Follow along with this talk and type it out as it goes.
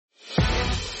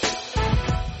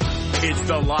It's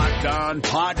the Locked On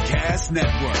Podcast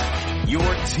Network,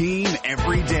 your team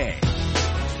every day.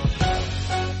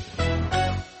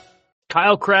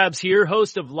 Kyle Krabs here,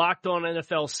 host of Locked On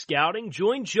NFL Scouting.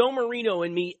 Join Joe Marino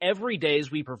and me every day as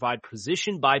we provide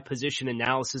position-by-position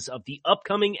analysis of the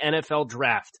upcoming NFL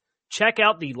Draft. Check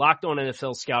out the Locked On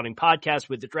NFL Scouting podcast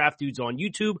with the Draft Dudes on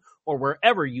YouTube or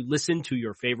wherever you listen to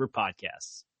your favorite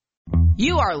podcasts.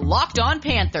 You are Locked On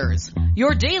Panthers,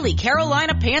 your daily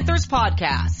Carolina Panthers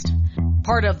podcast.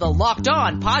 Part of the Locked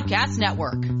On Podcast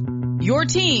Network, your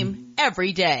team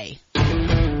every day.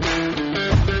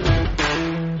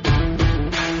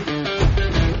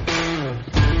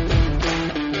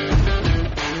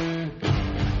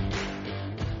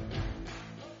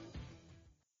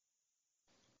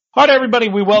 All right, everybody,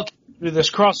 we welcome you to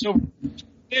this crossover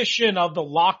edition of the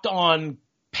Locked On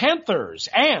Panthers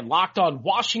and Locked On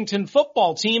Washington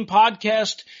Football Team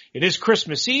podcast. It is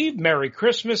Christmas Eve. Merry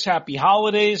Christmas, Happy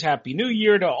Holidays, Happy New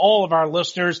Year to all of our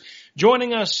listeners.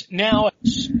 Joining us now,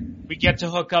 we get to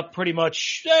hook up pretty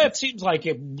much, it seems like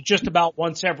it just about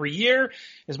once every year,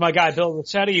 is my guy Bill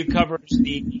Rossetti, who covers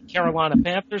the Carolina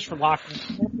Panthers for Locked On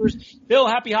Panthers. Bill,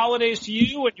 Happy Holidays to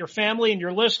you and your family and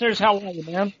your listeners. How are you,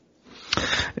 man?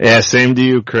 Yeah, same to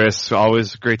you, Chris.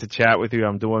 Always great to chat with you.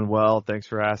 I'm doing well. Thanks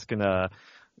for asking.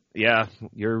 Yeah,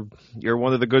 you're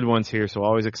one of the good ones here, so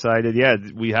always excited. Yeah,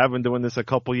 we have been doing this a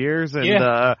couple years,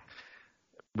 and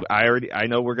I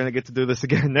know we're going to get to do this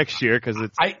again next year because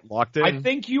it's locked in. I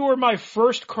think you were my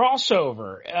first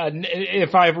crossover.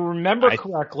 If I remember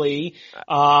correctly,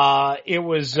 it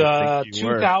was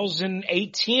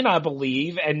 2018, I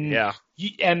believe, and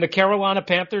and the Carolina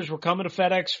Panthers were coming to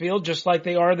FedEx Field just like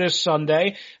they are this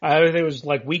Sunday. I think it was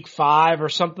like week 5 or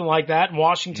something like that, and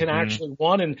Washington actually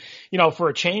won. And, for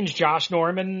a change, Josh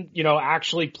Norman,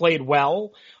 actually played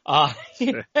well.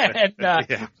 Cam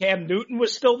Newton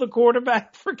was still the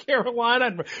quarterback for Carolina,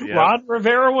 and Ron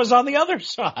Rivera was on the other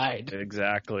side.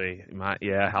 Exactly.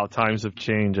 How times have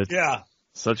changed. It's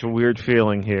such a weird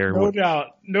feeling here. No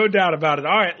doubt about it.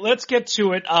 All right, let's get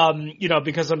to it.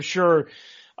 Because I'm sure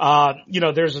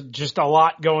there's just a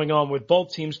lot going on with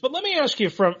both teams. But let me ask you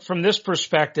from this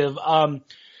perspective, the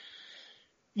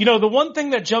one thing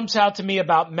that jumps out to me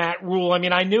about Matt Rule,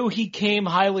 I knew he came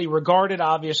highly regarded,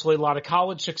 obviously, a lot of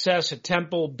college success at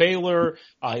Temple, Baylor,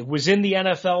 was in the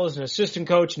NFL as an assistant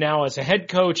coach, now as a head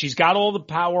coach. He's got all the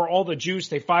power, all the juice.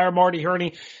 They fire Marty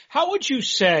Hurney. How would you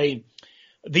say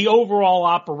the overall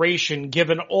operation,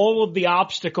 given all of the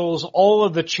obstacles, all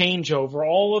of the changeover,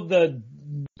 all of the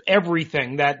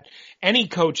everything that any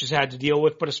coach has had to deal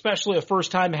with, but especially a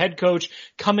first-time head coach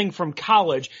coming from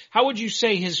college, how would you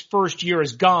say his first year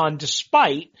has gone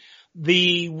despite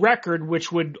the record,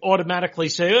 which would automatically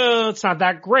say, it's not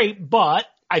that great, but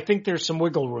I think there's some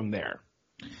wiggle room there?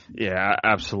 Yeah,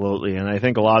 absolutely. And I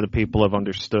think a lot of people have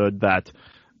understood that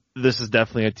this is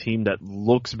definitely a team that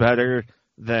looks better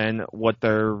than what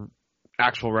their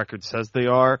actual record says they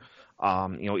are.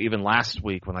 Even last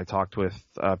week when I talked with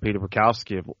Peter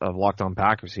Bukowski of Locked On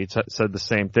Packers, he said the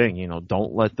same thing.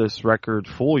 Don't let this record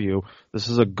fool you. This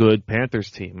is a good Panthers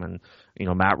team, and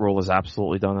Matt Rule has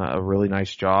absolutely done a really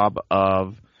nice job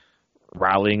of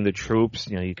rallying the troops.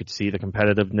 You could see the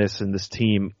competitiveness in this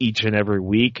team each and every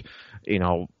week.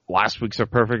 Last week's a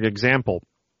perfect example.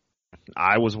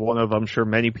 I was one of, I'm sure,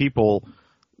 many people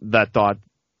that thought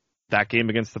that game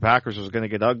against the Packers was going to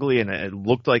get ugly, and it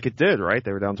looked like it did, right?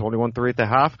 They were down 21-3 at the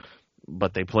half,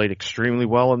 but they played extremely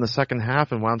well in the second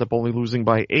half and wound up only losing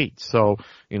by 8. So,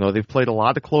 they've played a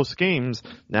lot of close games.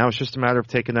 Now it's just a matter of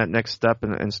taking that next step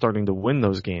and starting to win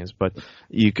those games. But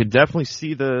you could definitely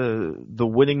see the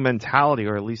winning mentality,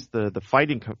 or at least the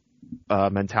fighting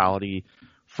mentality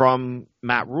from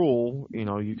Matt Rule.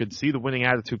 You could see the winning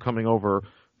attitude coming over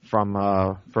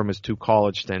from his 2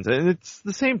 college stints. And it's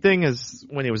the same thing as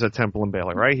when he was at Temple and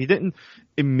Baylor, right? He didn't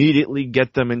immediately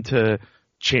get them into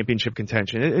championship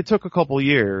contention. It took a couple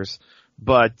years,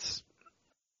 but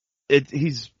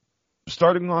he's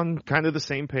starting on kind of the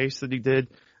same pace that he did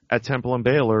at Temple and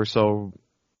Baylor. So,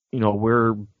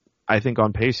 we're, I think,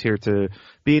 on pace here to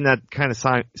be in that kind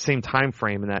of same time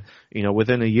frame, and that,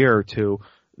 within a year or two,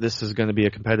 this is going to be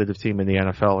a competitive team in the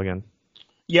NFL again.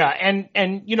 Yeah, and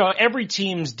every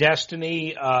team's destiny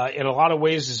in a lot of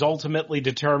ways is ultimately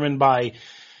determined by,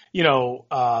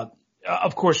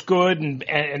 of course, good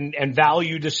and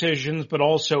value decisions, but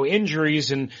also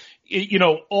injuries. And,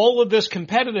 all of this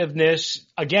competitiveness,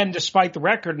 again, despite the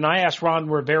record, and I asked Ron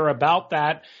Rivera about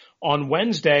that on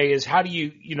Wednesday, is how do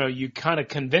you kind of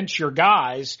convince your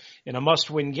guys in a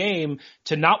must-win game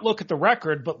to not look at the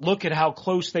record, but look at how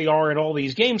close they are in all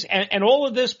these games. And all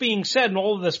of this being said and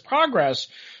all of this progress,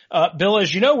 Bill,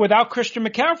 as you know, without Christian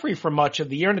McCaffrey for much of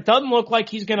the year, and it doesn't look like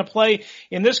he's going to play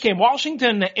in this game.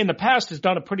 Washington in the past has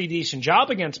done a pretty decent job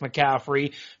against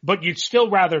McCaffrey, but you'd still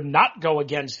rather not go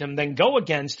against him than go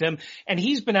against him. And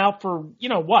he's been out for,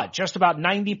 just about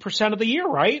 90% of the year,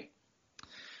 right?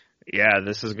 Yeah,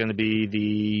 this is going to be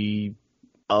the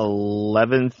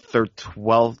 11th or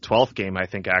 12th game, I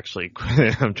think, actually.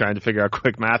 I'm trying to figure out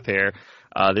quick math here.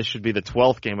 This should be the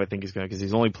 12th game I think he's going to, because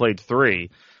he's only played 3.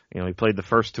 He played the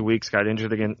first 2 weeks, got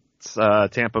injured against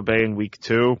Tampa Bay in week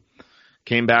 2,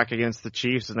 came back against the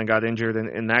Chiefs, and then got injured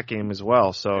in that game as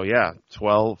well. So, yeah,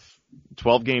 12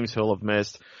 games he'll have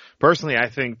missed. Personally, I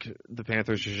think the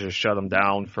Panthers should just shut him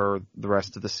down for the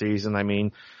rest of the season. I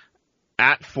mean,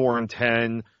 at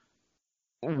 4-10,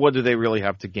 what do they really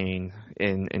have to gain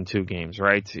in 2 games,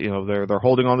 right? They're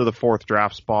holding on to the 4th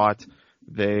draft spot.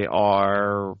 They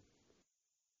are,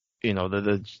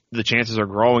 the chances are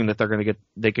growing that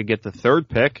they could get the 3rd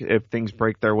pick if things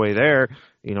break their way there,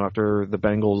 after the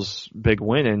Bengals' big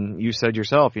win. And you said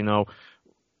yourself,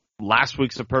 last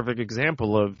week's a perfect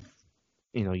example of,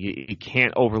 you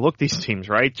can't overlook these teams,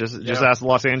 right? Just ask the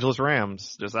Los Angeles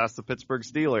Rams, just ask the Pittsburgh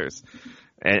Steelers,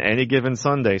 any given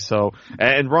Sunday. So,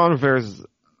 and Ron Rivera's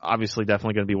obviously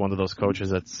definitely going to be one of those coaches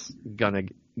that's gonna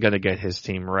get his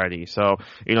team ready. So,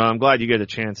 I'm glad you get a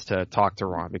chance to talk to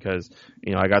Ron, because,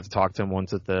 I got to talk to him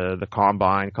once at the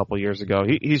Combine a couple years ago.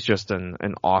 He's just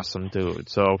an awesome dude.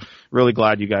 So really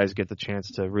glad you guys get the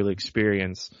chance to really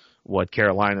experience what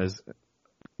Carolina's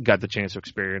got the chance to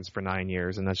experience for 9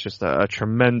 years, and that's just a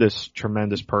tremendous,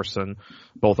 tremendous person,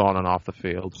 both on and off the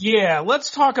field. Yeah,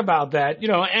 let's talk about that.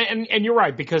 And you're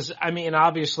right, because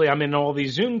obviously I'm in all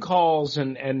these Zoom calls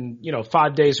and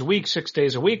 5 days a week, 6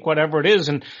 days a week, whatever it is,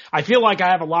 and I feel like I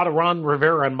have a lot of Ron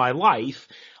Rivera in my life,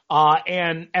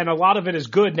 and a lot of it is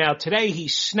good. Now today he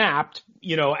snapped,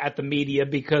 at the media,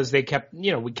 because they kept,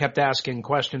 we kept asking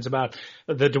questions about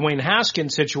the Dwayne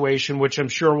Haskins situation, which I'm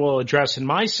sure we'll address in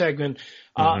my segment.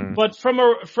 But from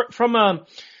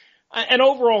an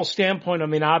overall standpoint,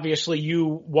 obviously you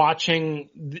watching,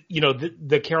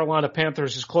 the Carolina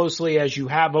Panthers as closely as you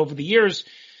have over the years,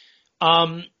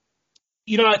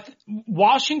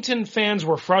 Washington fans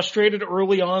were frustrated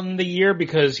early on in the year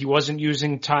because he wasn't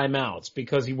using timeouts,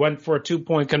 because he went for a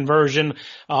 2-point conversion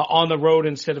on the road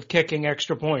instead of kicking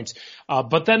extra points.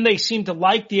 But then they seemed to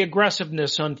like the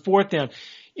aggressiveness on 4th down.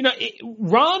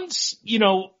 Ron's,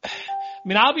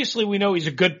 obviously we know he's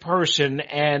a good person,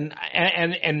 and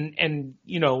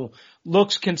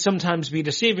looks can sometimes be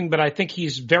deceiving, but I think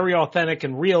he's very authentic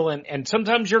and real, and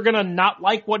sometimes you're gonna not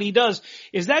like what he does.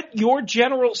 Is that your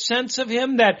general sense of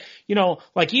him, that,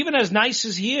 even as nice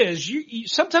as he is,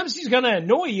 sometimes he's gonna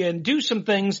annoy you and do some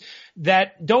things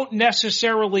that don't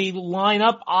necessarily line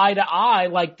up eye to eye,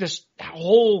 like this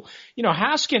whole,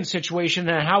 Haskins situation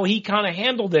and how he kind of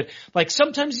handled it. Like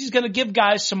sometimes he's going to give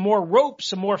guys some more rope,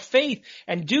 some more faith,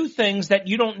 and do things that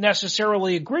you don't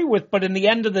necessarily agree with, but in the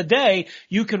end of the day,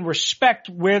 you can respect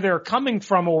where they're coming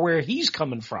from or where he's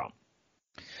coming from.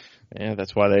 Yeah,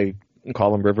 that's why they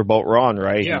call him Riverboat Ron,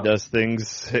 right? Yeah. He does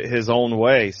things his own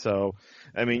way. So,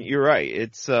 you're right.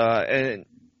 It's, have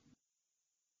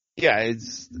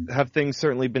things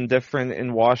certainly been different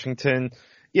in Washington?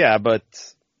 Yeah, but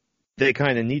they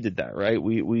kind of needed that, right?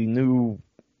 We knew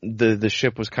the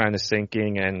ship was kind of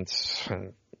sinking, and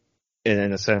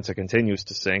in a sense it continues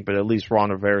to sink, but at least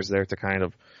Ron Rivera's there to kind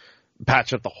of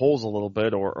patch up the holes a little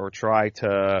bit, or try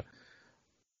to,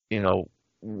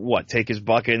 take his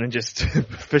bucket and just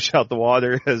fish out the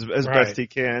water as right. best he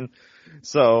can.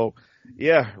 So,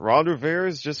 yeah, Ron Rivera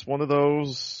is just one of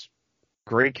those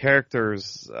great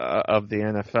characters of the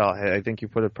NFL. I think you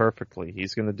put it perfectly.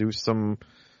 He's going to do some,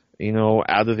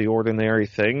 out of the ordinary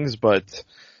things, but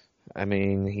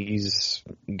he's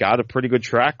got a pretty good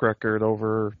track record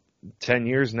over 10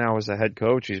 years now as a head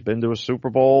coach. He's been to a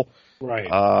Super Bowl. Right.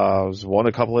 He's won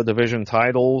a couple of division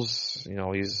titles.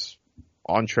 He's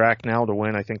on track now to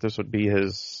win. I think this would be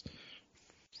his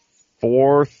 4th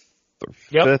or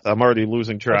 5th. Yep. I'm already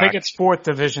losing track. I think it's 4th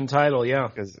division title, yeah.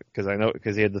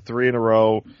 Because he had the 3 in a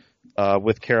row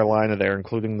with Carolina there,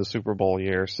 including the Super Bowl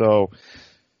year. So,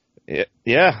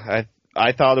 yeah,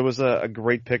 I thought it was a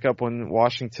great pickup when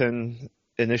Washington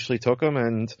initially took him,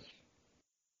 and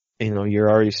you're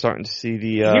already starting to see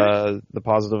the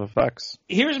positive effects.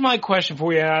 Here's my question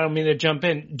for you. I don't mean to jump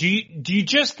in. Do you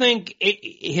just think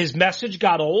his message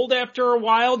got old after a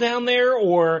while down there,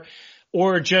 or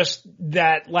just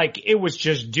that, it was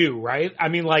just due, right?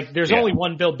 There's only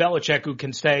one Bill Belichick who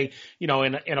can stay,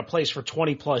 in a place for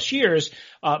 20 plus years.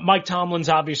 Mike Tomlin's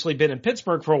obviously been in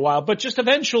Pittsburgh for a while, but just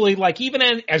eventually, even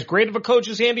as great of a coach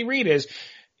as Andy Reid is,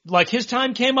 like his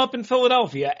time came up in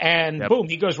Philadelphia and Yep. boom,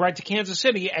 he goes right to Kansas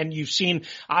City, and you've seen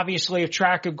obviously a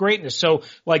track of greatness. So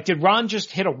like, did Ron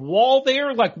just hit a wall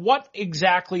there? Like, what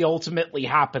exactly ultimately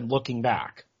happened looking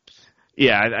back?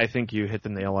 Yeah, I think you hit the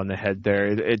nail on the head there.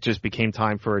 It just became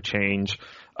time for a change.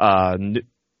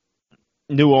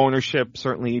 New ownership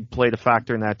certainly played a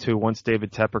factor in that too. Once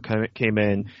David Tepper came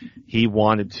in, he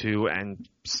wanted to, and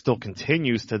still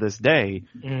continues to this day,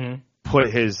 put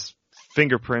his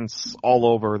fingerprints all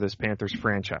over this Panthers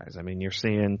franchise. I mean, you're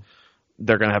seeing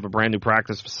they're going to have a brand new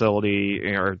practice facility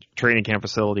or training camp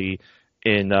facility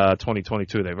in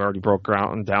 2022. They've already broke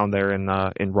ground down there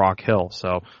in Rock Hill,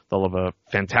 so they'll have a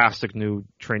fantastic new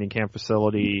training camp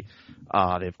facility.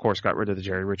 They of course got rid of the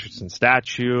Jerry Richardson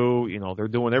statue. You know, they're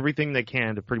doing everything they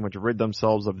can to pretty much rid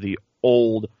themselves of the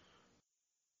old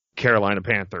Carolina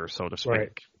Panthers, so to speak.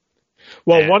 Right.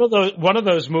 Well, one of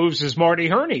those moves is Marty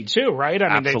Herney too, right?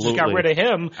 I mean, they just got rid of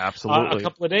him a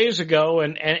couple of days ago,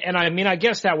 and I mean, I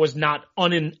guess that was not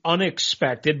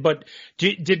unexpected. But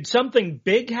did something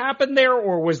big happen there,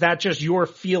 or was that just your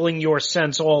feeling, your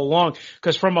sense all along?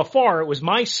 Because from afar, it was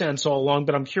my sense all along.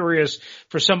 But I'm curious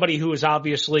for somebody who is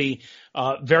obviously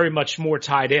very much more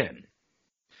tied in.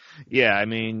 Yeah, I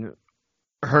mean,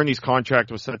 Herney's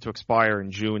contract was set to expire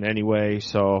in June anyway,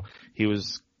 so he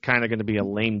was kind of going to be a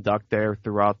lame duck there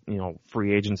throughout, you know,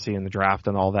 free agency and the draft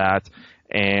and all that.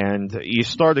 And you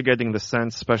started getting the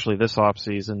sense, especially this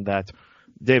offseason, that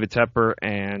David Tepper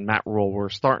and Matt Rule were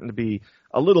starting to be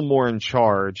a little more in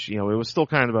charge. You know, it was still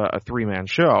kind of a three-man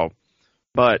show,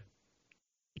 but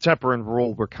Tepper and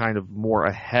Rule were kind of more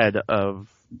ahead of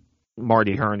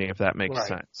Marty Herney, if that makes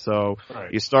sense. So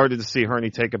you started to see Herney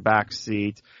take a back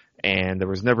seat, and there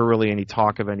was never really any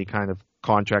talk of any kind of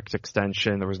contract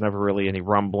extension. There was never really any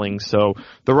rumbling. So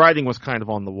the writing was kind of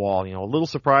on the wall. You know, a little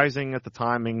surprising at the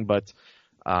timing, but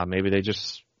maybe they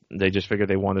just figured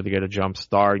they wanted to get a jump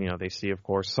start. You know, they see, of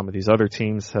course, some of these other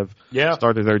teams have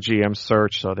started their GM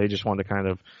search, so they just want to kind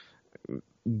of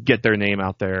get their name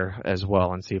out there as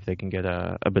well and see if they can get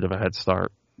a bit of a head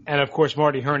start. And, of course,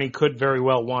 Marty Herney could very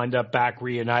well wind up back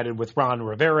reunited with Ron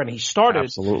Rivera, and he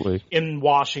started in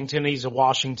Washington. He's a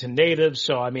Washington native,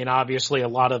 so, I mean, obviously a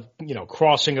lot of, you know,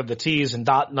 crossing of the T's and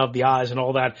dotting of the I's and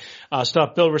all that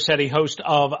stuff. Bill Rossetti, host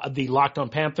of the Locked on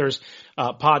Panthers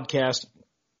podcast,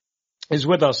 is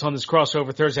with us on this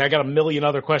crossover Thursday. I got a million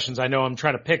other questions. I know I'm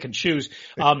trying to pick and choose.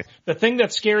 The thing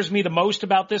that scares me the most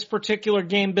about this particular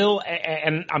game, Bill,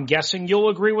 and I'm guessing you'll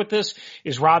agree with this,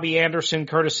 is Robbie Anderson,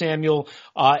 Curtis Samuel,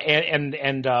 and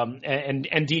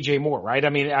DJ Moore, right? I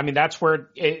mean, that's where,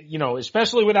 you know,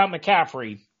 especially without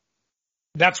McCaffrey,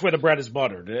 that's where the bread is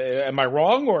buttered. Am I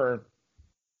wrong, or?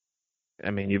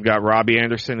 I mean, you've got Robbie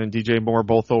Anderson and DJ Moore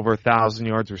both over 1,000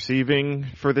 yards receiving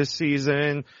for this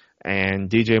season. And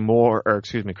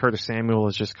Curtis Samuel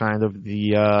is just kind of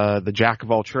the jack of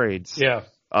all trades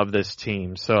of this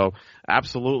team. So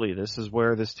absolutely, this is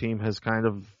where this team has kind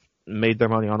of made their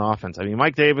money on offense. I mean,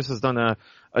 Mike Davis has done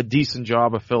a decent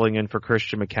job of filling in for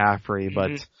Christian McCaffrey,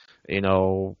 but you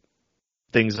know,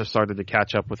 things have started to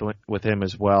catch up with him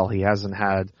as well. He hasn't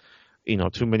had, you know,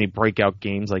 too many breakout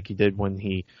games like he did when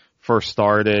he first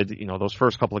started. You know, those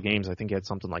first couple of games, I think he had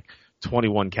something like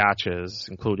 21 catches,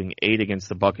 including 8 against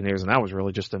the Buccaneers, and that was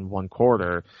really just in one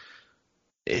quarter.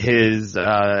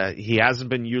 He hasn't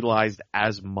been utilized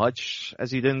as much as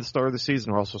he did in the start of the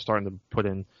season. We're also starting to put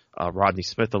in Rodney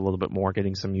Smith a little bit more,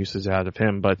 getting some usage out of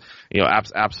him. But, you know,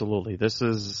 absolutely, this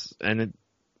is, and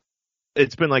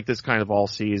it's been like this kind of all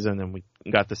season, and we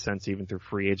got the sense even through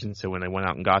free agency when they went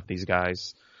out and got these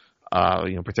guys,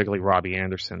 you know, particularly Robbie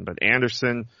Anderson. But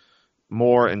Anderson,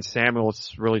 Moore, and Samuel,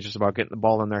 it's really just about getting the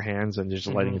ball in their hands and just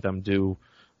letting them do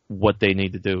what they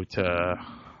need to do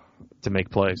to make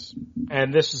plays.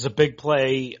 And this is a big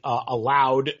play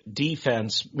allowed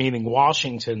defense, meaning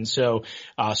Washington. So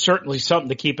certainly something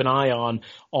to keep an eye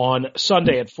on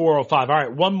Sunday at 4:05. All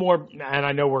right, one more, and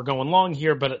I know we're going long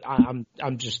here, but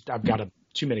I've got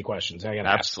too many questions. I got to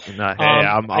absolutely not. Hey,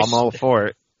 I'm all for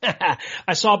it.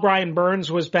 I saw Brian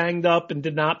Burns was banged up and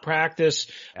did not practice.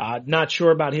 Not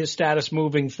sure about his status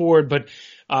moving forward, but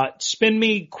spin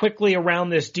me quickly around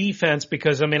this defense,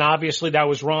 because, I mean, obviously that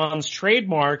was Ron's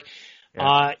trademark.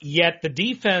 Yet the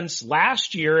defense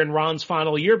last year, in Ron's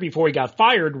final year before he got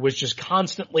fired, was just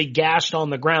constantly gashed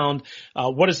on the ground.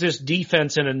 What does this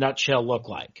defense in a nutshell look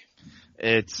like?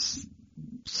 It's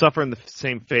suffering the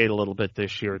same fate a little bit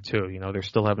this year too. You know, they're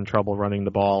still having trouble running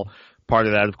the ball. Part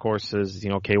of that, of course, is, you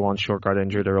know, K'Wan Short got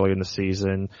injured early in the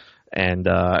season and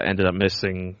ended up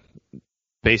missing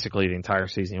basically the entire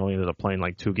season. He only ended up playing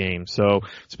like 2 games. So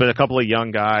it's been a couple of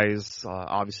young guys,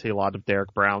 obviously a lot of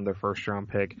Derek Brown, their first-round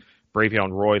pick,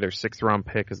 Bravion Roy, their 6th-round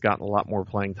pick, has gotten a lot more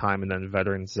playing time, and then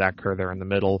veteran Zach Kerr there in the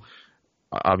middle.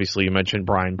 Obviously, you mentioned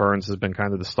Brian Burns has been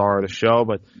kind of the star of the show,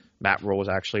 but Matt Rule was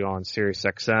actually on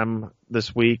SiriusXM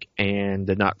this week and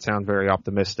did not sound very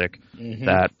optimistic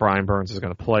that Brian Burns is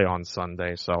going to play on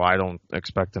Sunday, so I don't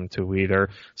expect him to either.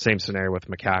 Same scenario with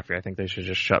McCaffrey. I think they should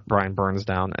just shut Brian Burns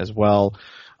down as well.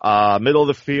 Middle of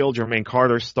the field, Jermaine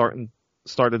Carter started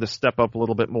to step up a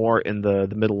little bit more in the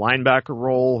middle linebacker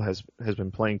role, has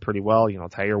been playing pretty well. You know,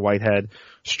 Tahir Whitehead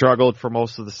struggled for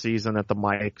most of the season at the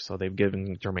mic, so they've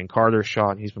given Jermaine Carter a shot,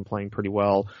 and he's been playing pretty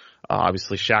well.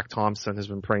 Obviously, Shaq Thompson has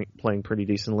been playing pretty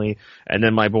decently. And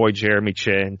then my boy Jeremy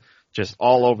Chin, just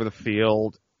all over the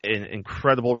field. An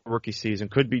incredible rookie season,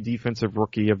 could be defensive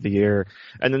rookie of the year.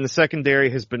 And then the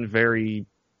secondary has been very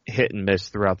hit and miss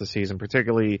throughout the season,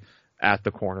 particularly at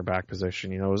the cornerback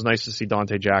position. You know, it was nice to see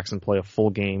Dante Jackson play a full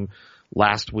game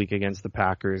last week against the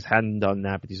Packers. Hadn't done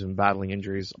that, but he's been battling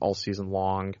injuries all season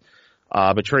long.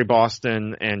 But Trey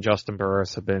Boston and Justin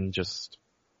Burris have been just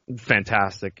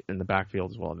fantastic in the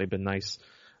backfield as well. They've been nice,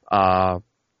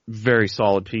 very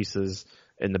solid pieces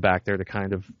in the back there to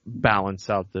kind of balance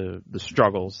out the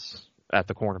struggles at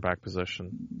the cornerback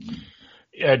position.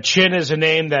 Chin is a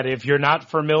name that if you're not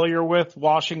familiar with,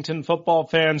 Washington football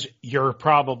fans, you're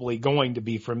probably going to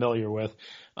be familiar with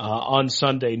on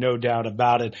Sunday, no doubt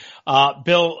about it.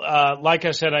 Bill, like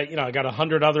I said, I got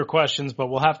 100 other questions, but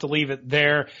we'll have to leave it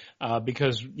there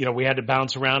because we had to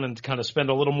bounce around and kind of spend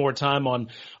a little more time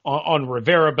on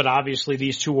Rivera, but obviously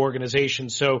these two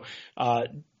organizations so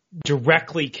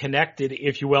directly connected,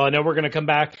 if you will. I know we're going to come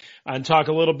back and talk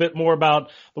a little bit more about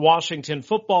the Washington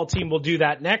football team. We'll do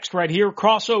that next right here.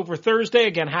 Crossover Thursday.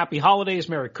 Again, happy holidays.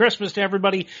 Merry Christmas to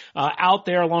everybody out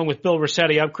there, along with Bill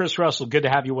Rossetti. I'm Chris Russell. Good to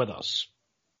have you with us.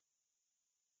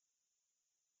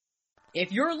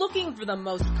 If you're looking for the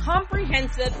most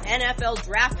comprehensive NFL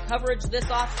draft coverage this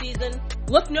offseason,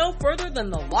 look no further than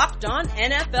the Locked On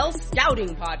NFL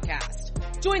Scouting Podcast.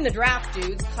 Join the draft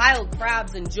dudes, Kyle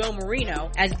Krabs and Joe Marino,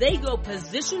 as they go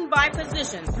position by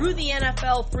position through the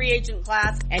NFL free agent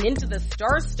class and into the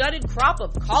star-studded crop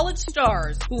of college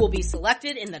stars who will be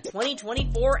selected in the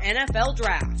 2024 NFL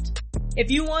Draft.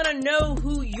 If you want to know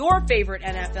who your favorite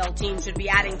NFL team should be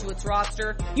adding to its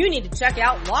roster, you need to check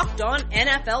out Locked On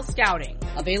NFL Scouting,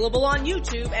 available on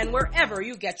YouTube and wherever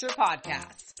you get your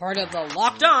podcasts. Part of the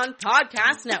Locked On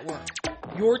Podcast Network.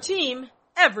 Your team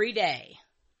every day.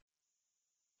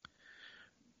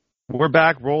 We're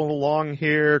back rolling along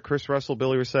here. Chris Russell,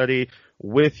 Billy Rossetti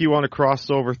with you on a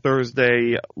crossover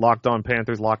Thursday. Locked On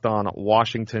Panthers, Locked On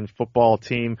Washington football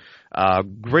team.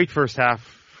 Great first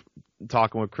half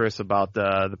talking with Chris about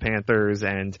the Panthers,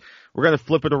 and we're going to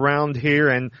flip it around here.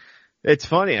 And it's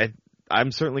funny.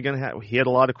 I'm certainly going to he had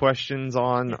a lot of questions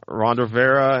on Ron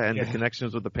Rivera and the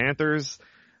connections with the Panthers.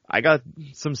 I got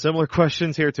some similar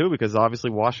questions here too, because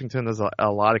obviously Washington has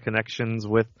a lot of connections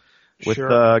with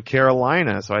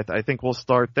Carolina. So I think we'll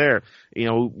start there.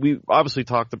 We obviously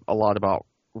talked a lot about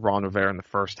Ron Rivera in the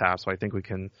first half, so I think we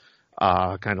can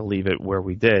kind of leave it where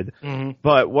we did. Mm-hmm.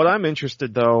 But what I'm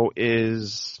interested, though,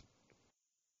 is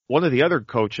one of the other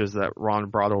coaches that Ron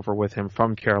brought over with him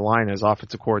from Carolina is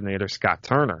offensive coordinator Scott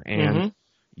Turner. And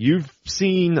we've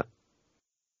seen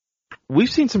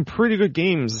some pretty good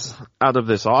games out of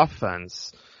this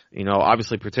offense,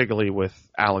 obviously particularly with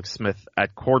Alex Smith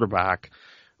at quarterback.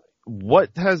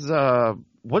 What has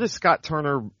Scott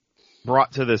Turner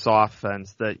brought to this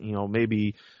offense that,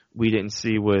 maybe we didn't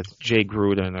see with Jay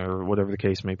Gruden or whatever the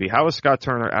case may be? How has Scott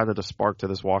Turner added a spark to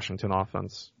this Washington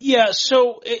offense? Yeah,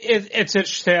 so it's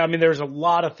interesting. I mean, there's a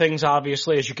lot of things,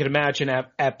 obviously, as you can imagine,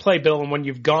 at play, Bill. And when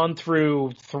you've gone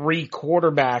through 3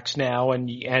 quarterbacks now and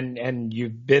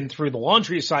you've been through the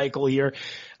laundry cycle here,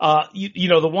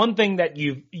 the one thing that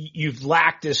you've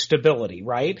lacked is stability,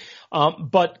 right?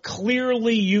 But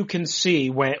clearly you can see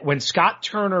when Scott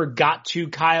Turner got to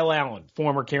Kyle Allen,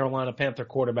 former Carolina Panther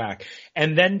quarterback,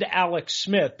 and then to Alex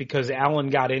Smith, because Allen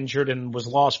got injured and was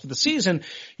lost for the season,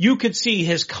 you could see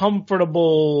his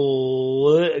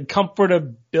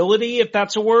comfortability, if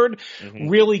that's a word,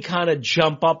 really kind of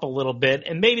jump up a little bit.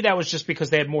 And maybe that was just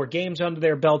because they had more games under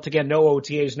their belt. Again, no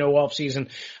OTAs, no offseason,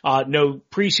 no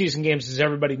preseason games, as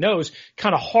everybody knows.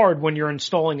 Kind of hard when you're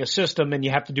installing a system and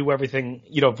you have to do everything,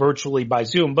 virtually by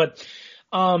Zoom. But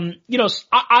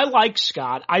I like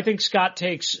Scott. I think Scott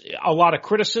takes a lot of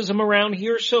criticism around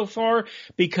here so far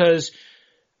because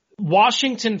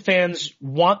Washington fans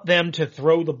want them to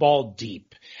throw the ball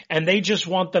deep and they just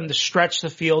want them to stretch the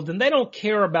field, and they don't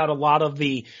care about a lot of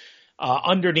the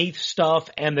underneath stuff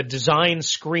and the design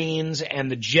screens and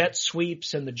the jet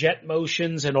sweeps and the jet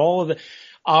motions and all of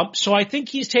So I think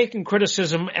he's taken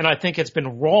criticism, and I think it's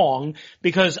been wrong,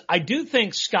 because I do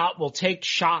think Scott will take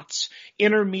shots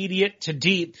intermediate to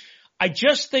deep. I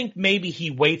just think maybe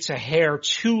he waits a hair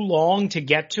too long to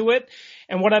get to it.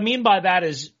 And what I mean by that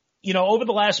is, over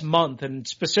the last month, and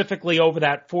specifically over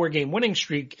that 4-game winning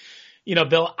streak,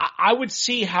 Bill, I would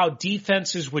see how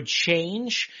defenses would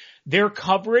change their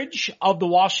coverage of the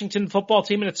Washington football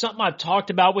team. And it's something I've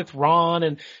talked about with Ron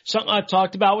and something I've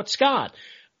talked about with Scott.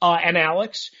 And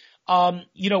Alex,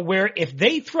 where if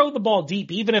they throw the ball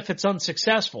deep, even if it's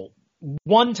unsuccessful,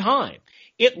 one time,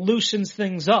 it loosens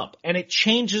things up and it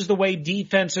changes the way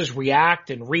defenses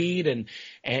react and read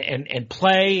and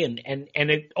play and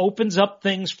it opens up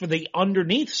things for the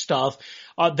underneath stuff,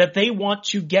 that they want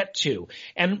to get to.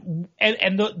 And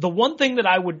the one thing that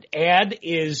I would add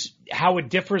is how it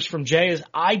differs from Jay is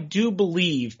I do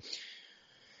believe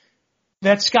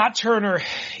that Scott Turner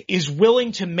is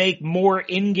willing to make more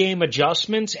in-game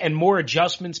adjustments and more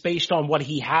adjustments based on what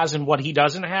he has and what he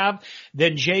doesn't have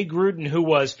than Jay Gruden, who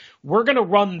was, we're going to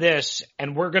run this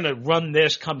and we're going to run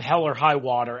this come hell or high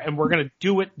water and we're going to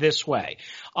do it this way.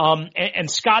 And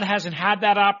Scott hasn't had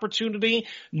that opportunity,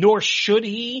 nor should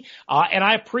he. And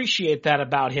I appreciate that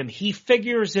about him. He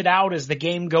figures it out as the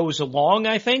game goes along,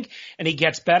 I think, and he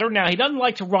gets better. Now, he doesn't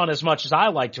like to run as much as I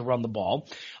like to run the ball.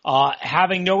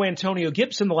 Having no Antonio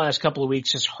Gibson the last couple of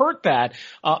weeks has hurt that.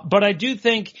 But I do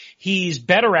think he's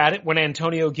better at it when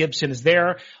Antonio Gibson is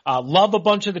there. Love a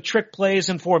bunch of the trick plays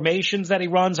and formations that he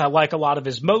runs. I like a lot of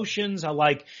his motions. I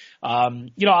like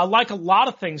a lot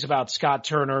of things about Scott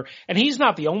Turner, and he's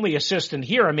not the only assistant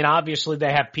here. I mean, obviously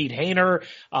they have Pete Hainer,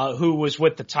 who was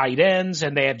with the tight ends,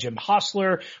 and they have Jim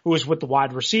Hustler, who was with the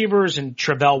wide receivers, and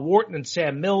Travell Wharton and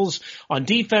Sam Mills on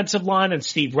defensive line, and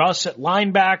Steve Russ at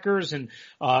linebackers, and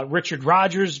Richard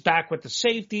Rodgers back with the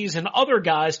safeties, and other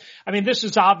guys. I mean, this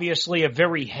is obviously a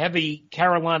very heavy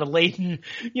Carolina-laden,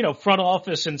 front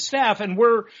office and staff, and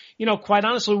we're, quite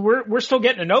honestly, we're still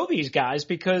getting to know these guys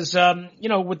because,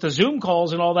 with the Zoom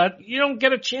calls and all that, you don't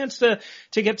get a chance to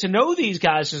get to know these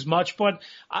guys as much. But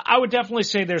I would definitely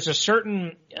say there's a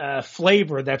certain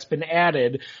flavor that's been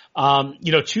added,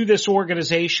 to this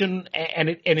organization, and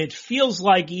it feels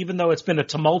like, even though it's been a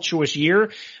tumultuous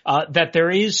year, that there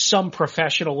is some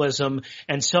professionalism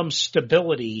and some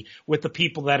stability with the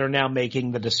people that are now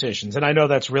making the decisions. And I know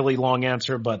that's a really long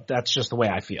answer, but that's just the way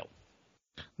I feel.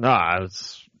 No,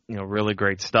 it's really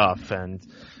great stuff, and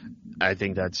I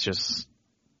think that's just.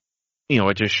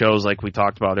 It just shows, like we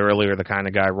talked about earlier, the kind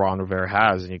of guy Ron Rivera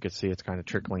has, and you could see it's kind of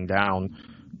trickling down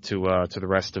to the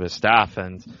rest of his staff.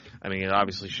 And I mean, it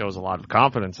obviously shows a lot of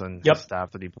confidence in his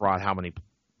staff that he brought how many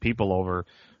people over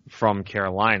from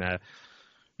Carolina.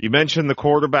 You mentioned the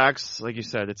quarterbacks, like you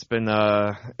said, it's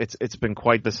been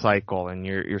quite the cycle, and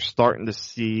you're starting to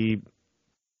see.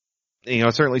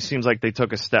 It certainly seems like they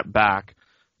took a step back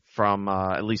from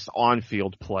at least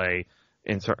on-field play.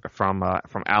 From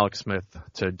Alex Smith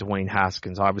to Dwayne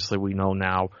Haskins. Obviously, we know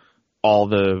now all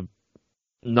the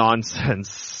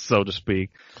nonsense, so to speak,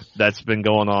 that's been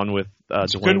going on with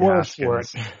Dwayne good word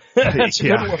Haskins. For it. That's a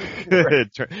good word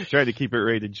for it. Trying to keep it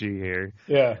rated G here.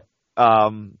 Yeah.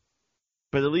 But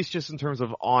at least just in terms of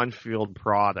on-field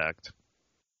product,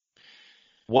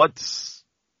 what is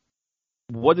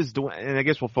Dwayne? And I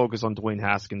guess we'll focus on Dwayne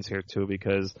Haskins here too,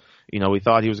 because we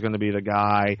thought he was going to be the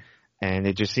guy. And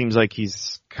it just seems like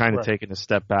he's kind of taken a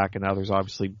step back, and now there's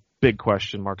obviously big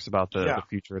question marks about the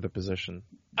future of the position.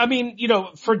 I mean,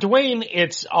 for Dwayne,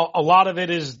 it's a lot of it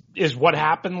is what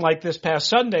happened like this past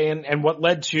Sunday, and what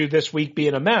led to this week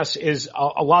being a mess is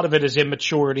a lot of it is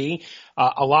immaturity.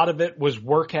 A lot of it was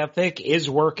work ethic.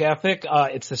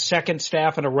 It's the second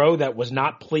staff in a row that was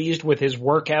not pleased with his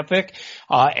work ethic,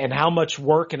 and how much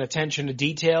work and attention to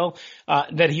detail,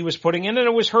 that he was putting in, and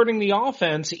it was hurting the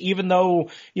offense, even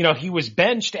though, he was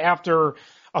benched after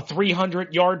a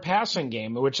 300-yard passing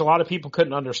game, which a lot of people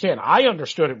couldn't understand. I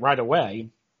understood it right away.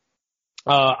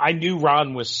 I knew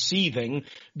Ron was seething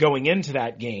going into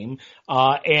that game,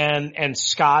 and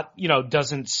Scott,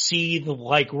 doesn't seethe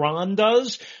like Ron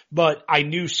does, but I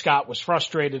knew Scott was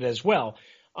frustrated as well.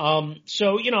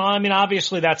 So,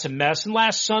 obviously that's a mess. And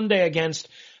last Sunday against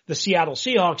the Seattle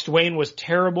Seahawks, Dwayne was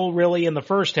terrible really in the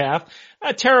first half.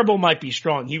 Terrible might be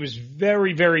strong. He was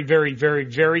very, very, very, very,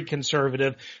 very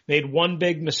conservative, made one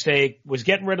big mistake, was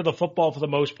getting rid of the football for the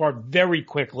most part very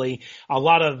quickly. A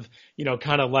lot of,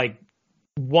 kind of like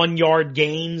 1 yard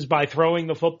gains by throwing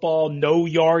the football, no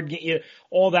yard,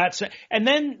 all that. And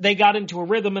then they got into a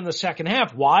rhythm in the second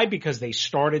half. Why? Because they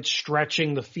started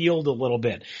stretching the field a little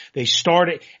bit.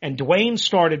 And Dwayne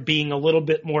started being a little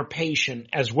bit more patient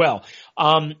as well.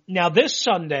 Now this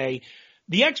Sunday,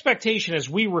 the expectation as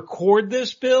we record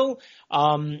this, Bill,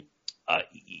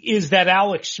 is that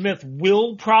Alex Smith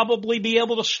will probably be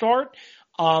able to start.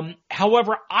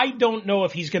 However, I don't know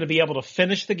if he's going to be able to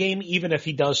finish the game, even if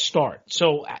he does start.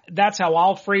 So that's how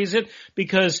I'll phrase it,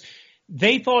 because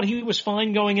they thought he was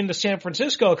fine going into San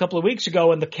Francisco a couple of weeks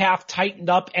ago, and the calf tightened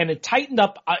up, and it tightened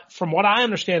up, from what I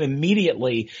understand,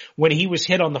 immediately when he was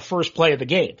hit on the first play of the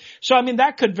game. So, I mean,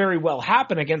 that could very well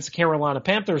happen against the Carolina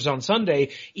Panthers on Sunday,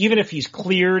 even if he's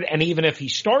cleared and even if he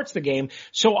starts the game.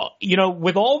 So, you know,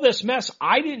 with all this mess,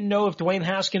 I didn't know if Dwayne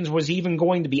Haskins was even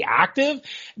going to be active,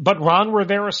 but Ron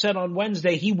Rivera said on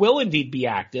Wednesday he will indeed be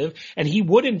active, and he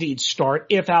would indeed start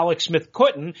if Alex Smith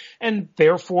couldn't, and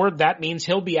therefore that means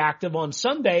he'll be active on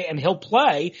Sunday, and he'll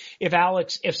play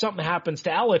if something happens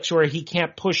to Alex or he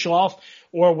can't push off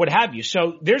or what have you.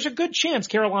 So there's a good chance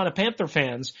Carolina Panther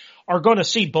fans are going to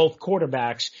see both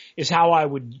quarterbacks, is how I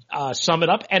would sum it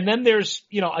up. And then there's,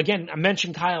 you know, again, I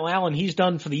mentioned Kyle Allen, he's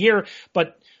done for the year,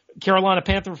 but Carolina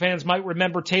Panther fans might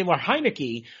remember Taylor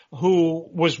Heineke, who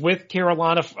was with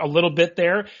Carolina a little bit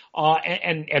there,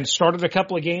 and started a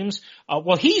couple of games.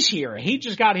 Well, he's here. He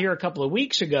just got here a couple of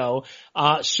weeks ago.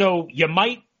 So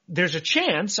there's a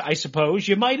chance, I suppose,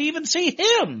 you might even see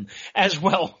him as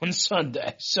well on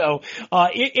Sunday. So,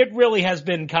 it really has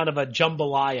been kind of a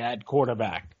jambalaya at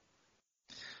quarterback.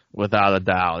 Without a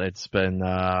doubt. It's been,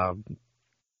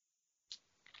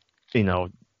 you know,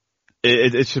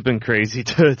 it's just been crazy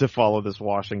to follow this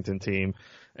Washington team.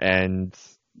 And,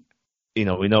 you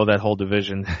know, we know that whole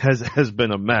division has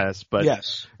been a mess, but,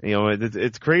 yes, you know,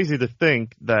 it's crazy to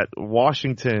think that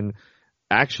Washington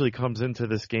actually comes into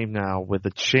this game now with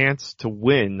a chance to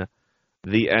win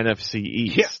the NFC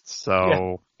East. Yeah.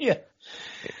 So yeah.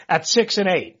 At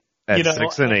 6-8. At you know,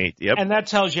 6-8, yep. And that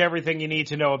tells you everything you need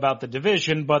to know about the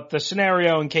division. But the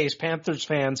scenario, in case Panthers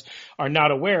fans are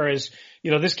not aware, is,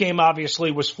 you know, this game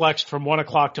obviously was flexed from 1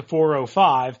 o'clock to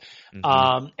 4:05.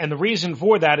 And the reason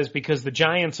for that is because the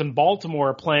Giants in Baltimore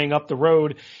are playing up the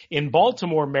road in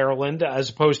Baltimore, Maryland,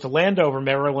 as opposed to Landover,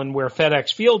 Maryland, where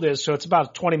FedEx Field is. So it's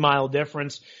about a 20-mile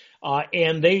difference.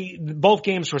 And both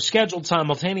games were scheduled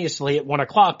simultaneously at 1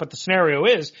 o'clock. But the scenario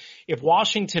is, if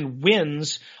Washington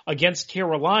wins against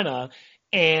Carolina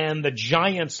and the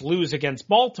Giants lose against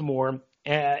Baltimore,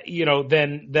 you know,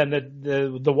 then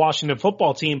the Washington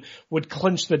football team would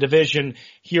clinch the division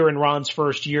here in Ron's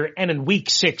first year, and in week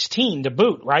 16 to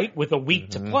boot, right? With a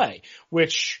week to play,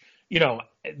 which, you know,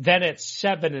 then at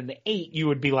 7-8, you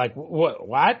would be like,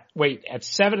 what? Wait, at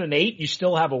 7-8, you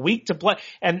still have a week to play.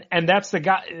 And that's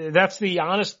the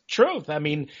honest truth. I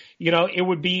mean, you know, there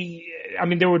would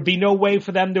be no way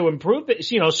for them to improve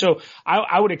this, you know, so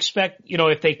I would expect, you know,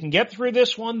 if they can get through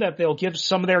this one, that they'll give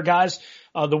some of their guys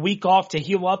the week off to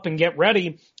heal up and get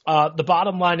ready. The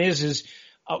bottom line is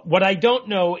what I don't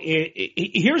know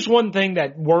here's one thing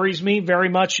that worries me very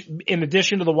much, in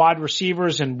addition to the wide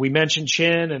receivers, and we mentioned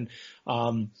Chin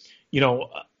and, you know,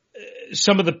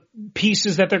 some of the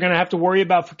pieces that they're going to have to worry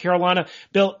about for Carolina.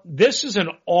 Bill, this is an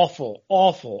awful,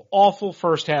 awful, awful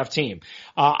first half team.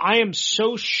 I am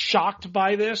so shocked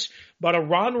by this, but a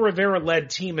Ron Rivera led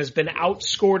team has been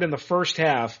outscored in the first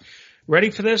half.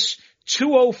 Ready for this?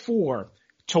 204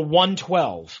 to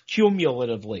 112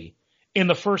 cumulatively in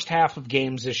the first half of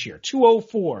games this year.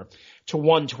 204 to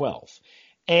 112.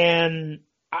 And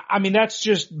I mean, that's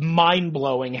just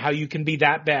mind-blowing how you can be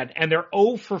that bad. And they're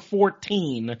 0 for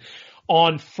 14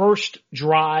 on first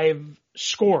drive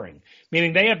scoring,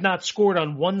 meaning they have not scored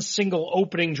on one single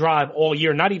opening drive all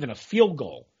year, not even a field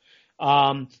goal.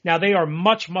 Now they are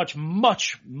much, much,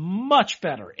 much, much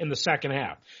better in the second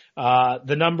half.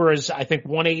 The number is, I think,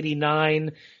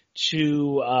 189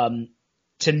 to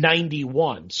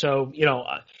 91. So, you know,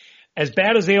 as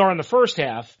bad as they are in the first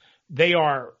half, they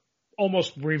are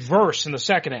almost reverse in the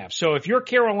second half. So if you're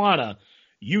Carolina,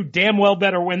 you damn well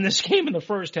better win this game in the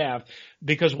first half,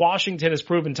 because Washington has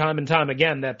proven time and time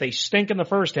again that they stink in the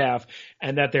first half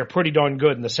and that they're pretty darn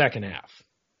good in the second half.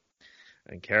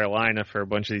 And Carolina, for a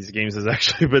bunch of these games, has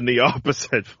actually been the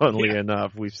opposite, funnily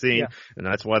enough. We've seen, and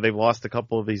that's why they've lost a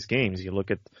couple of these games. You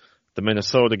look at the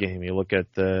Minnesota game, you look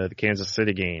at the Kansas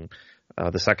City game,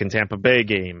 the second Tampa Bay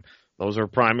game. Those are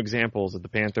prime examples of the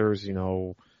Panthers, you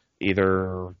know,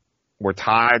 either were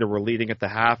tied or were leading at the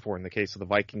half, or in the case of the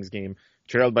Vikings game,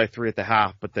 trailed by 3 at the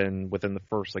half, but then within the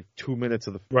first 2 minutes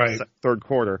of the third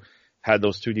quarter, had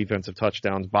those 2 defensive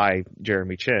touchdowns by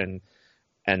Jeremy Chin,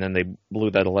 and then they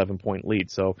blew that 11-point lead.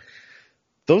 So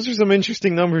those are some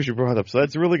interesting numbers you brought up. So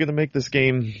that's really going to make this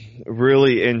game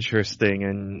really interesting.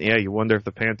 And yeah, you wonder if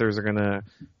the Panthers are going to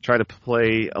try to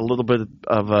play a little bit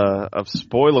of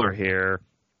spoiler here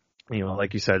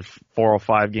like you said,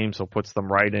 405 game, so puts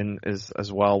them right in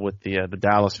as well with the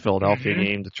Dallas-Philadelphia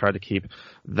game to try to keep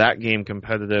that game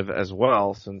competitive as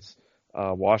well, since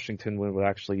Washington would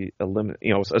actually eliminate,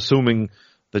 assuming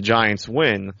the Giants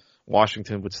win,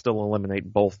 Washington would still eliminate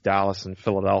both Dallas and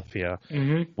Philadelphia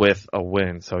with a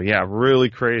win. So yeah, really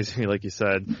crazy, like you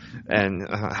said. And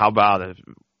how about it?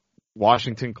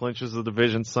 Washington clinches the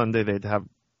division Sunday.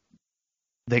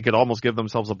 They could almost give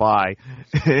themselves a bye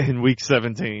in week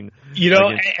 17.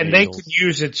 And they could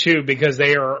use it too, because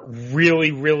they are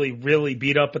really, really, really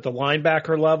beat up at the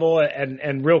linebacker level.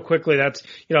 And real quickly, that's,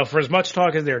 for as much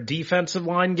talk as their defensive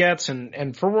line gets,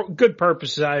 and for good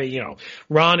purposes,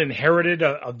 Ron inherited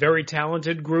a very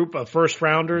talented group of first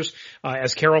rounders,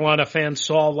 as Carolina fans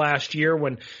saw last year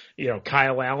when,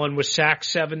 Kyle Allen was sacked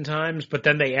 7 times, but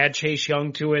then they add Chase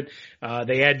Young to it.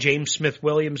 They add James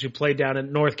Smith-Williams, who played down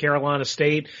at North Carolina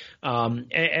State.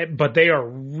 But they are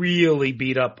really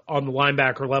beat up on the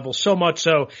linebacker level, so much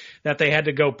so that they had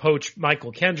to go poach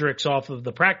Michael Kendricks off of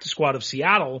the practice squad of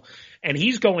Seattle, and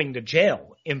he's going to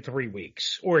jail in 3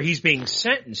 weeks, or he's being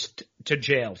sentenced to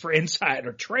jail for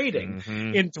insider trading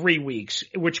in 3 weeks,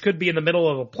 which could be in the middle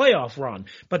of a playoff run.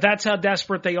 But that's how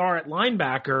desperate they are at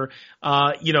linebacker,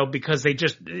 because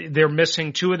they're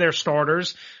missing 2 of their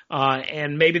starters,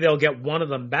 and maybe they'll get one of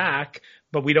them back,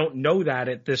 but we don't know that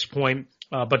at this point.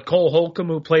 But Cole Holcomb,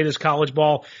 who played his college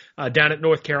ball down at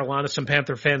North Carolina, some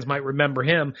Panther fans might remember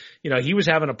him. He was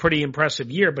having a pretty impressive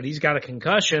year, but he's got a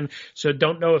concussion, so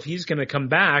don't know if he's going to come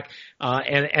back.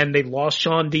 And they lost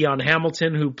Sean Dion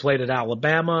Hamilton, who played at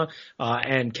Alabama,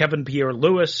 and Kevin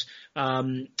Pierre-Louis.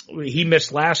 He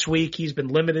missed last week. He's been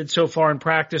limited so far in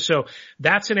practice. So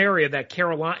that's an area that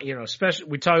Carolina, especially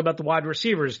we talk about the wide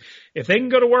receivers. If they can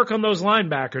go to work on those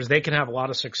linebackers, they can have a lot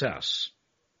of success.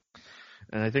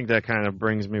 And I think that kind of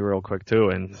brings me real quick too,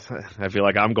 and I feel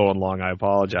like I'm going long. I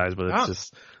apologize, but it's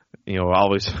just,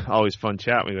 always fun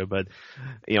chatting with you. But,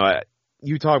 you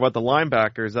talk about the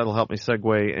linebackers, that'll help me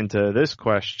segue into this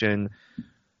question.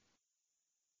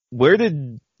 Where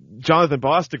did Jonathan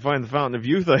Bostic find the fountain of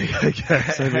youth, I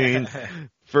guess? This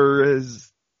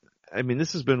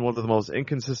has been one of the most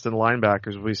inconsistent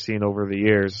linebackers we've seen over the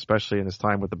years, especially in his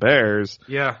time with the Bears.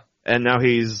 Yeah. And now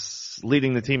he's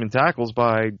leading the team in tackles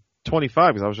by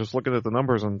 25, because I was just looking at the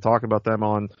numbers and talking about them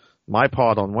on my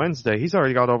pod on Wednesday. He's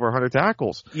already got over 100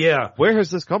 tackles. Yeah. Where has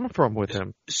this come from with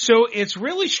him? So it's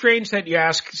really strange that you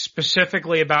ask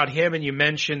specifically about him and you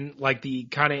mention like the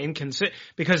kind of inconsistent,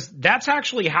 because that's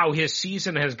actually how his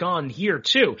season has gone here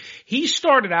too. He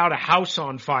started out a house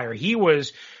on fire. He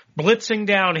was blitzing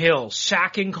downhill,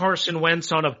 sacking Carson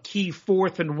Wentz on a key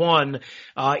 4th and 1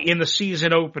 in the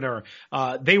season opener.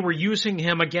 They were using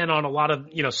him again on a lot of,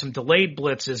 some delayed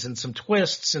blitzes and some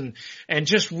twists and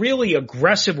just really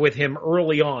aggressive with him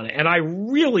early on. And I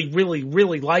really, really,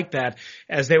 really like that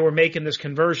as they were making this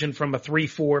conversion from a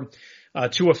 3-4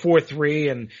 to a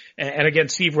 4-3, and again,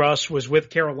 Steve Russ was with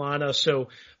Carolina, so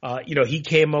he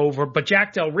came over, but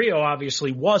Jack Del Rio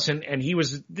obviously wasn't, and he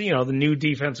was the new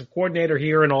defensive coordinator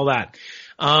here and all that.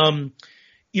 And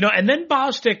then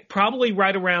Bostic probably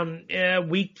right around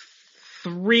week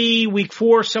 3, week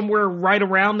 4, somewhere right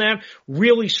around that,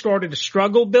 really started to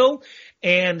struggle, Bill,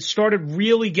 and started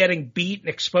really getting beat and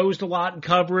exposed a lot in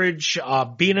coverage,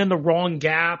 being in the wrong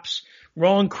gaps,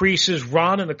 wrong creases.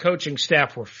 Ron and the coaching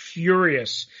staff were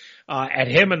furious at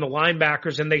him and the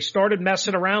linebackers, and they started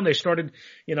messing around. They started,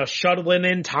 shuttling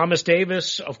in Thomas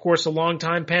Davis, of course, a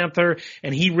longtime Panther,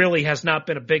 and he really has not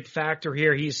been a big factor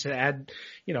here. He's had,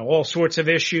 all sorts of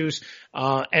issues.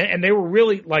 And they were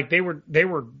really they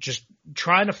were just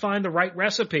trying to find the right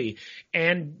recipe.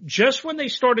 And just when they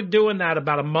started doing that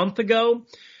about a month ago,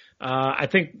 I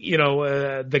think,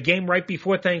 the game right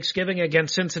before Thanksgiving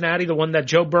against Cincinnati, the one that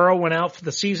Joe Burrow went out for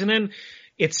the season in,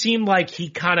 it seemed like he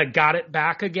kind of got it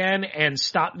back again and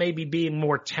stopped maybe being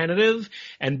more tentative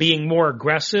and being more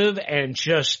aggressive and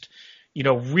just,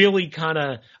 really kind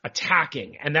of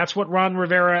attacking. And that's what Ron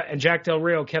Rivera and Jack Del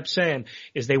Rio kept saying,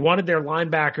 is they wanted their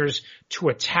linebackers to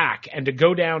attack and to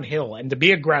go downhill and to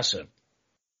be aggressive.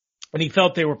 And he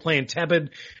felt they were playing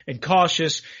tepid and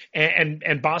cautious, and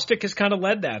Bostic has kind of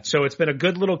led that. So it's been a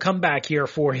good little comeback here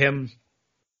for him.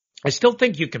 I still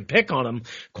think you can pick on him,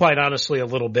 quite honestly, a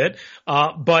little bit.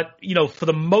 But, for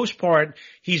the most part,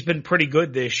 he's been pretty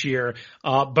good this year.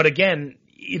 But again,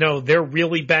 they're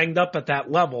really banged up at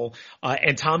that level.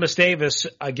 And Thomas Davis,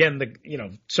 again,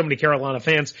 so many Carolina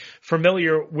fans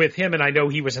familiar with him, and I know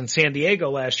he was in San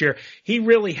Diego last year. He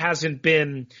really hasn't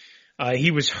been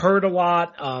He was hurt a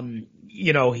lot.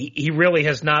 He really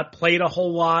has not played a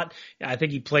whole lot. I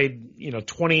think he played,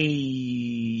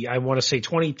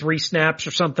 23 snaps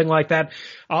or something like that,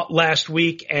 last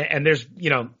week. And there's,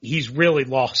 he's really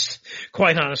lost,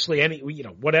 quite honestly,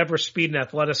 whatever speed and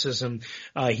athleticism,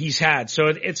 he's had. So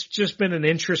it's just been an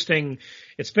interesting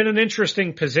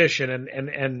position,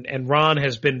 and Ron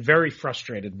has been very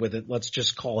frustrated with it. Let's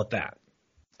just call it that.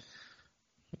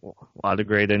 A lot of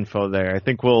great info there. I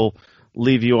think we'll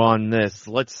leave you on this.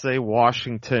 Let's say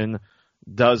Washington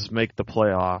does make the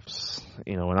playoffs,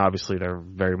 and obviously they're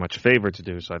very much favored to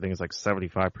do so. I think it's like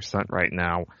 75% right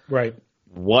now. Right.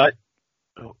 Who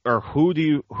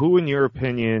in your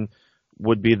opinion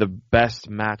would be the best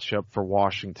matchup for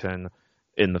Washington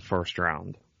in the first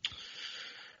round?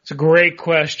 It's a great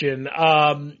question.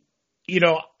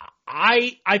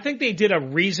 I think they did a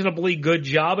reasonably good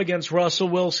job against Russell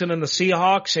Wilson and the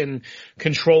Seahawks in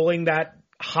controlling that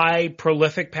high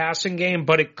prolific passing game,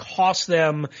 but it cost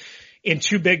them in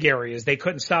two big areas. They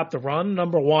couldn't stop the run,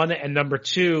 number one, and number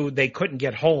two, they couldn't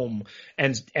get home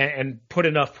and put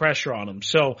enough pressure on them.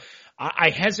 So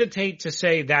I hesitate to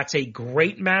say that's a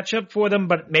great matchup for them,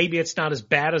 but maybe it's not as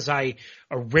bad as I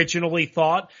originally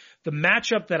thought. The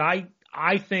matchup that I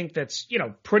think that's,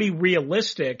 pretty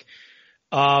realistic,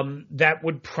 that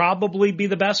would probably be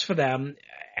the best for them,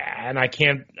 and I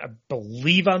can't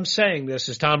believe I'm saying this,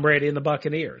 is Tom Brady and the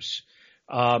Buccaneers.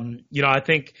 I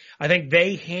think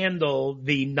they handle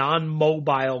the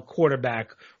non-mobile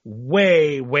quarterback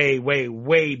way, way, way,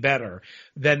 way better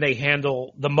than they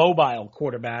handle the mobile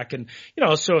quarterback. And,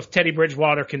 so if Teddy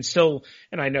Bridgewater can still,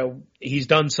 and I know he's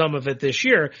done some of it this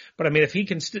year, but I mean, if he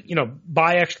can,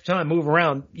 buy extra time, move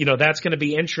around, that's going to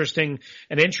be an interesting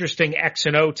X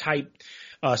and O type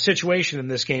situation in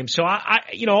this game. So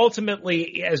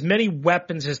ultimately, as many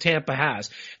weapons as Tampa has,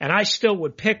 and I still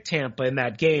would pick Tampa in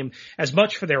that game as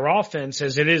much for their offense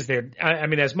as it is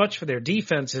as much for their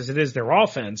defense as it is their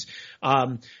offense.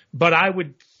 But I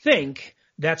would think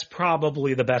that's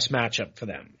probably the best matchup for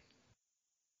them.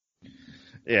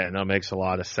 Yeah, no, it makes a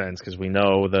lot of sense because we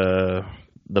know the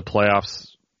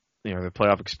playoffs, the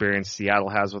playoff experience Seattle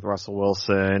has with Russell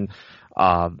Wilson.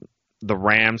 The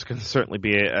Rams can certainly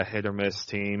be a hit or miss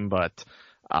team, but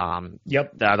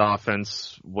that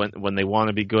offense, when they want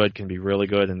to be good, can be really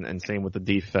good, and same with the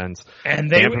defense. And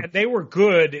they were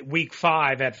good week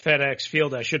 5 at FedEx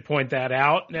Field. I should point that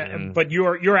out. But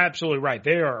you're absolutely right.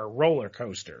 They are a roller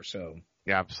coaster. So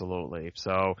yeah, absolutely.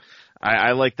 So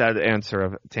I like that answer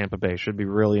of Tampa Bay. Should be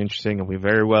really interesting, and we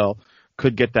very well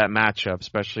could get that matchup,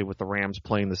 especially with the Rams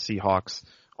playing the Seahawks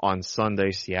on Sunday.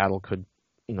 Seattle could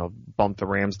bump the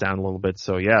Rams down a little bit.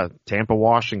 So yeah, Tampa,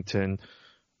 Washington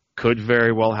could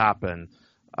very well happen.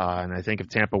 And I think if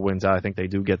Tampa wins out, I think they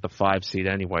do get the 5 seed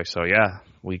anyway. So yeah,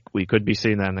 we could be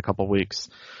seeing that in a couple of weeks.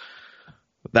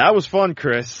 That was fun,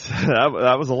 Chris.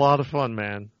 That was a lot of fun,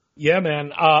 man. Yeah,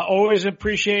 man. Always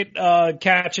appreciate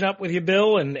catching up with you,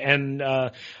 Bill, and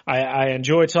I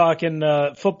enjoy talking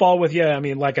football with you. I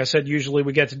mean, like I said, usually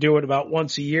we get to do it about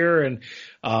once a year, and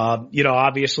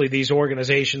obviously these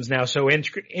organizations now so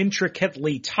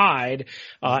intricately tied,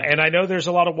 and I know there's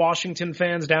a lot of Washington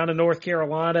fans down in North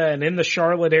Carolina and in the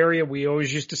Charlotte area. We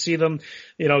always used to see them,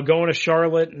 going to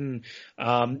Charlotte, and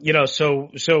so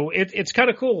it's kind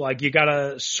of cool. Like, you got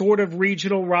a sort of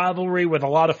regional rivalry with a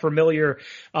lot of familiar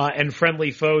and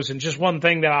friendly foes. And just one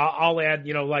thing that I'll add,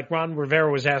 like Ron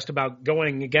Rivera was asked about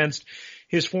going against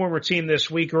his former team this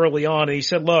week early on, and he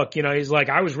said, look, he's like,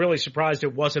 I was really surprised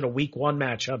it wasn't a week 1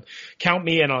 matchup. Count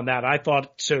me in on that. I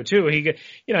thought so too. He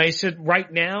said right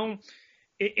now,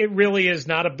 it really is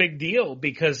not a big deal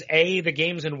because A, the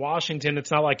game's in Washington.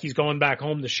 It's not like he's going back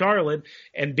home to Charlotte,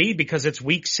 and B, because it's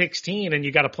week 16 and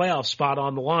you got a playoff spot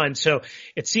on the line. So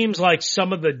it seems like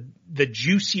some of the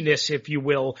juiciness, if you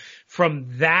will,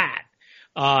 from that,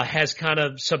 has kind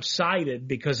of subsided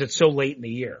because it's so late in the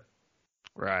year.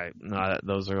 Right. No,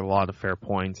 those are a lot of fair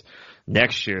points.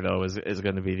 Next year, though, is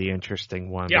going to be the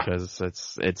interesting one because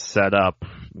it's set up,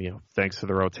 thanks to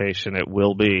the rotation. It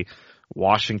will be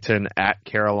Washington at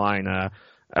Carolina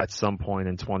at some point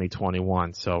in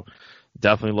 2021. So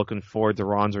definitely looking forward to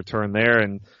Ron's return there,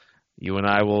 and you and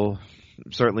I will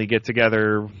certainly get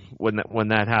together when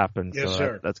that happens. Yes, so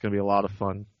sir. That's going to be a lot of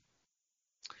fun.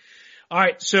 All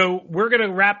right, so we're going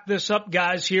to wrap this up,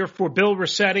 guys, here for Bill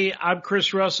Rossetti. I'm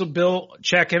Chris Russell. Bill,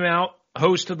 check him out,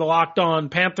 host of the Locked On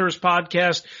Panthers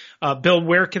podcast. Bill,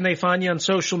 where can they find you on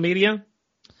social media?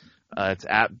 It's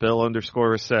at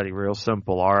Bill_Rossetti, real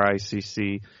simple,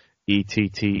 RICCETTE.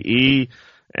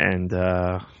 And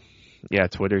yeah,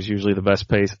 Twitter's usually the best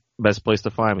place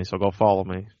to find me, so go follow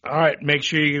me. All right, make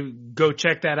sure you go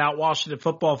check that out, Washington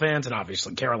football fans and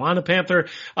obviously Carolina Panther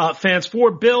fans.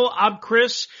 For Bill, I'm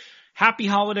Chris. Happy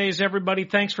holidays, everybody.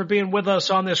 Thanks for being with us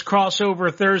on this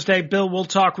crossover Thursday. Bill, we'll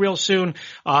talk real soon,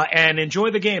 and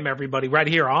enjoy the game, everybody, right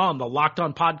here on the Locked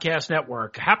On Podcast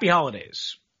Network. Happy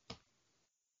holidays.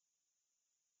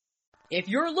 If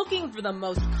you're looking for the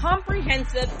most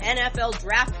comprehensive NFL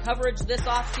draft coverage this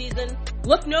offseason,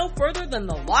 look no further than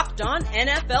the Locked On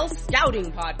NFL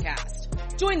Scouting Podcast.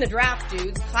 Join the draft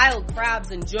dudes, Kyle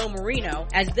Krabs and Joe Marino,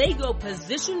 as they go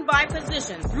position by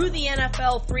position through the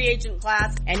NFL free agent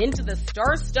class and into the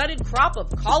star-studded crop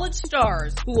of college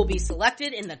stars who will be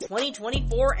selected in the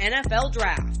 2024 NFL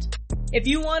Draft. If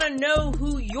you want to know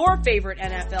who your favorite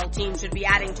NFL team should be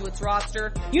adding to its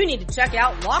roster, you need to check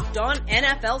out Locked On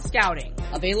NFL Scouting,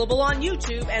 available on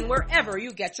YouTube and wherever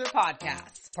you get your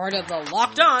podcasts. Part of the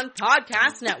Locked On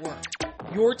Podcast Network.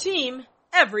 Your team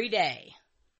every day.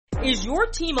 Is your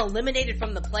team eliminated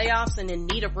from the playoffs and in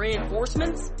need of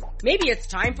reinforcements? Maybe it's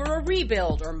time for a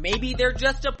rebuild, or maybe they're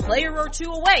just a player or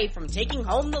two away from taking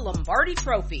home the Lombardi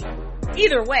Trophy.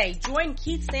 Either way, join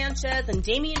Keith Sanchez and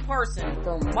Damian Parson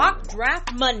for Mock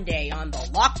Draft Monday on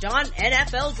the Locked On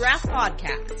NFL Draft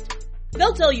Podcast.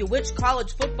 They'll tell you which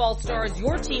college football stars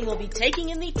your team will be taking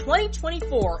in the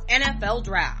 2024 NFL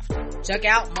Draft. Check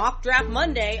out Mock Draft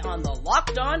Monday on the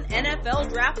Locked On NFL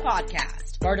Draft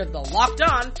Podcast, part of the Locked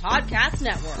On Podcast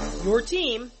Network. Your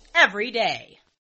team every day.